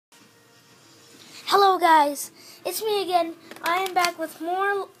Hello guys, it's me again. I am back with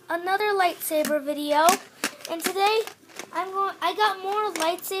another lightsaber video, and today I got more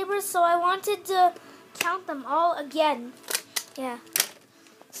lightsabers, so I wanted to count them all again. Yeah,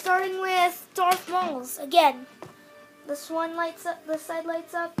 starting with Darth Maul's again. This one lights up. This side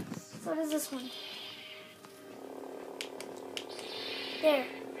lights up. So does this one. There.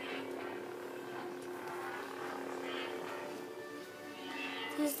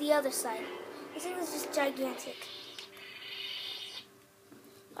 Here's the other side. This thing is just gigantic.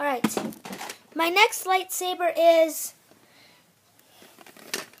 Alright. My next lightsaber is,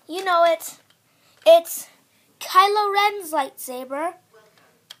 you know it. It's Kylo Ren's lightsaber.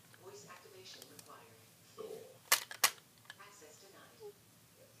 Voice activation required. Access denied.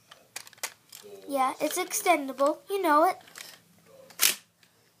 Yeah, it's extendable. You know it.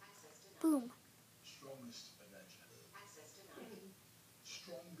 Boom. Strongest Avenger. Access denied.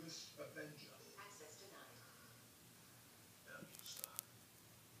 Strongest Avenger. Access denied. Now you start.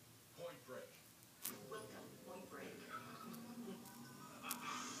 Point Break. Welcome, Point Break.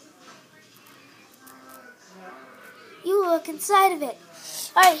 You look inside of it.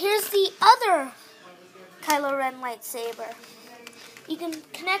 Alright, here's the other Kylo Ren lightsaber. You can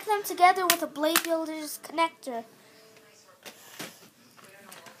connect them together with a Blade Builder's connector.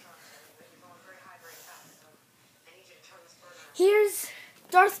 Here's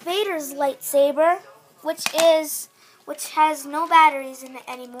Darth Vader's lightsaber, which has no batteries in it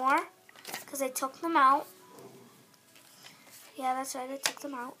anymore, because I took them out. Yeah, that's right, I took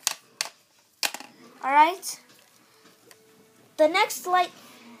them out. Alright. The next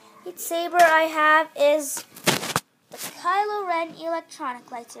lightsaber I have is the Kylo Ren electronic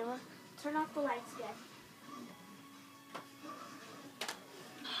lightsaber. Turn off the lights again.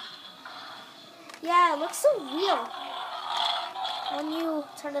 Yeah, it looks so real when you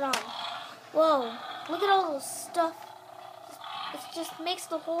turn it on. Whoa, look at all those stuff. It just makes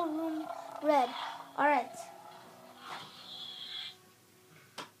the whole room red. Alright.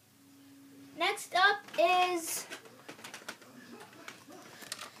 Next up is,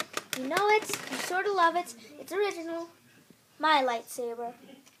 you know it, you sort of love it, it's original, my lightsaber.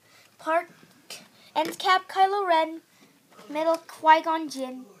 Part end cap Kylo Ren, middle Qui-Gon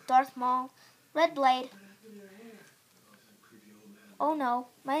Jinn, Darth Maul, red blade. Oh no,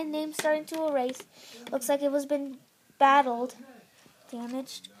 my name's starting to erase. Looks like it was been battled,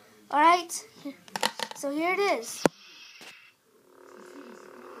 damaged. Alright, so here it is.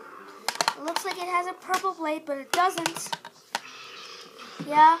 It looks like it has a purple blade, but it doesn't.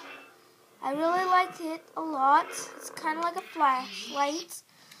 Yeah, I really liked it a lot. It's kind of like a flashlight.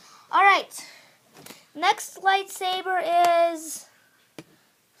 Alright, next lightsaber is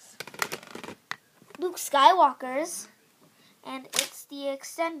Luke Skywalker's, and it's the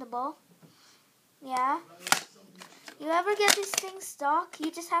extendable. Yeah. You ever get these things stuck?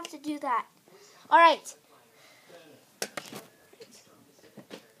 You just have to do that. Alright.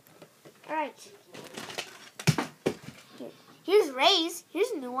 Alright. Here's Rey's.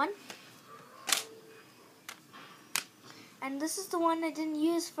 Here's a new one. And this is the one I didn't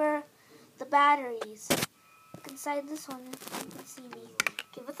use for the batteries. Look inside this one if you can see me.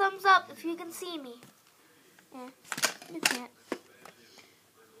 Give a thumbs up if you can see me. Yeah, you can't.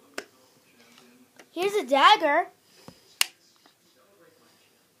 Here's a dagger.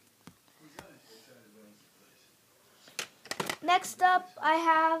 Next up, I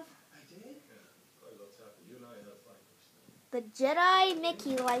have the Jedi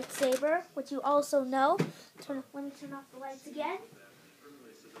Mickey lightsaber, which you also know. Let me turn off the lights again.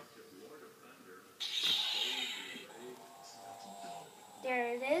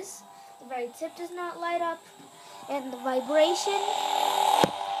 There it is. The very tip does not light up. And the vibration.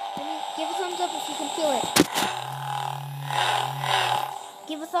 Give a thumbs up if you can feel it.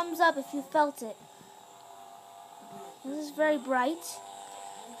 Give a thumbs up if you felt it. This is very bright.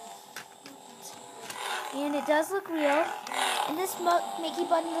 And it does look real. And this Mickey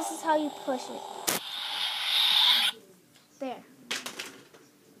button, this is how you push it. There.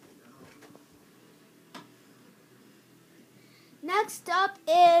 Next up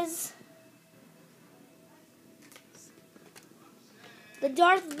is the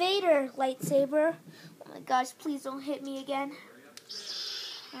Darth Vader lightsaber. Oh my gosh, please don't hit me again.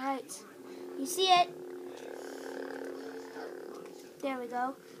 Alright. You see it? There we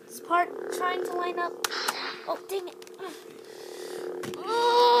go. This part trying to line up. Oh, dang it.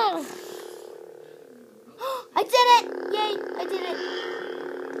 Oh. I did it! Yay, I did it.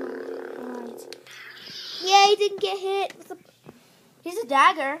 Alright. Yay, didn't get hit. Here's a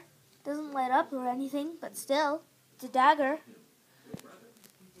dagger. Doesn't light up or anything, but still, it's a dagger.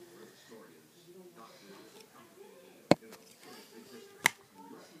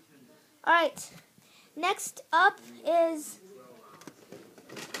 Alright, next up is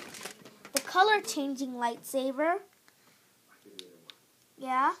the color changing lightsaber.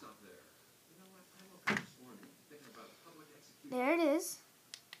 Yeah. There it is.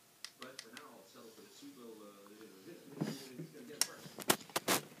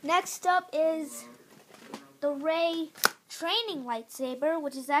 Next up is the Ray training lightsaber,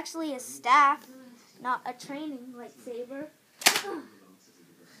 which is actually a staff, not a training lightsaber.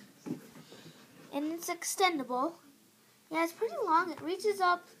 And it's extendable. Yeah, it's pretty long. It reaches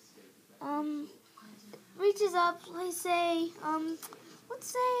up, let's say,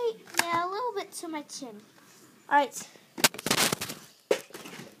 yeah, a little bit to my chin. Alright.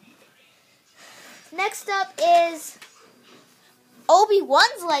 Next up is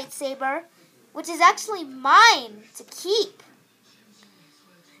Obi-Wan's lightsaber, which is actually mine to keep.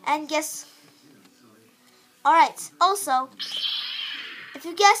 And guess... Alright, also, if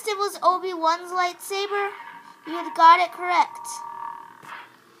you guessed it was Obi-Wan's lightsaber, you had got it correct.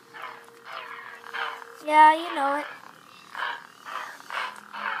 Yeah, you know it.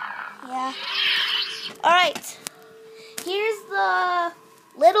 Yeah. Alright. Here's the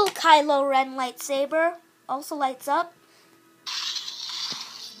little Kylo Ren lightsaber. Also lights up.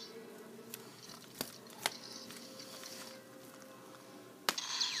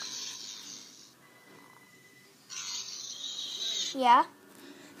 Yeah.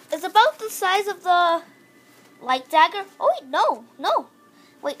 It's about the size of the light dagger. Oh wait, no.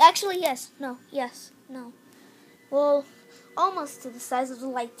 Wait, actually yes. No, yes, no. Well, almost to the size of the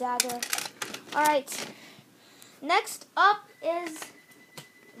light dagger. Alright. Next up is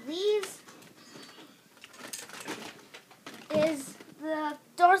the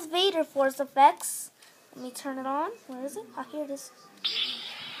Darth Vader force effects. Let me turn it on. Where is it? Ah, here it is.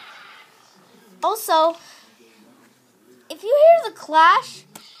 Also, if you hear the clash,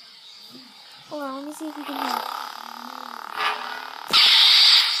 hold on, let me see if you can hear it.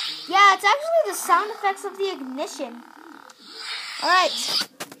 Yeah, it's actually the sound effects of the ignition. Alright.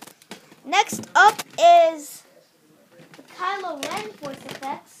 Next up is the Kylo Ren force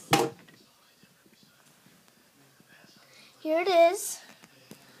effects. Here it is.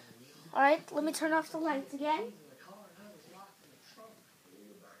 Alright, let me turn off the lights again.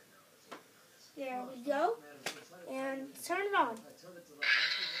 There we go. And turn it on.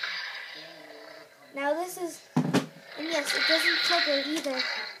 Now this is, and yes, it doesn't trigger either,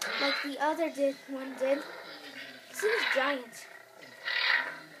 like the other one did. This is giant.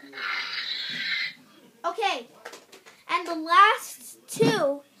 Okay, and the last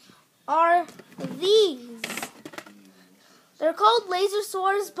two are these. They're called laser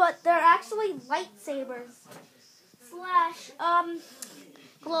swords, but they're actually lightsabers slash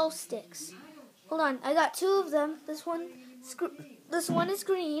glow sticks. Hold on, I got two of them. This one is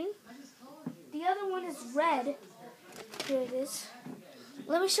green. The other one is red. Here it is.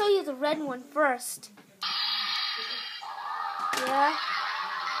 Let me show you the red one first. Yeah.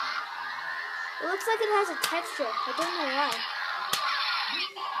 It looks like it has a texture. I don't know why.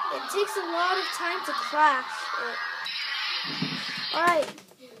 It takes a lot of time to crash it. Alright.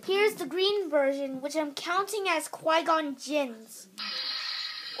 Here's the green version, which I'm counting as Qui-Gon Jinn's.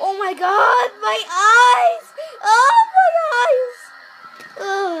 Oh my god, my eyes! Oh, my eyes!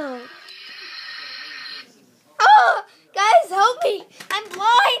 Ugh. Oh, guys, help me! I'm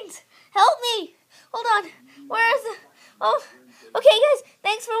blind! Help me! Hold on. Where is it? Oh, okay, guys,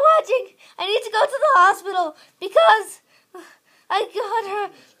 thanks for watching. I need to go to the hospital because I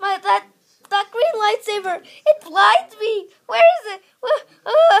got that green lightsaber. It blinds me. Where is it?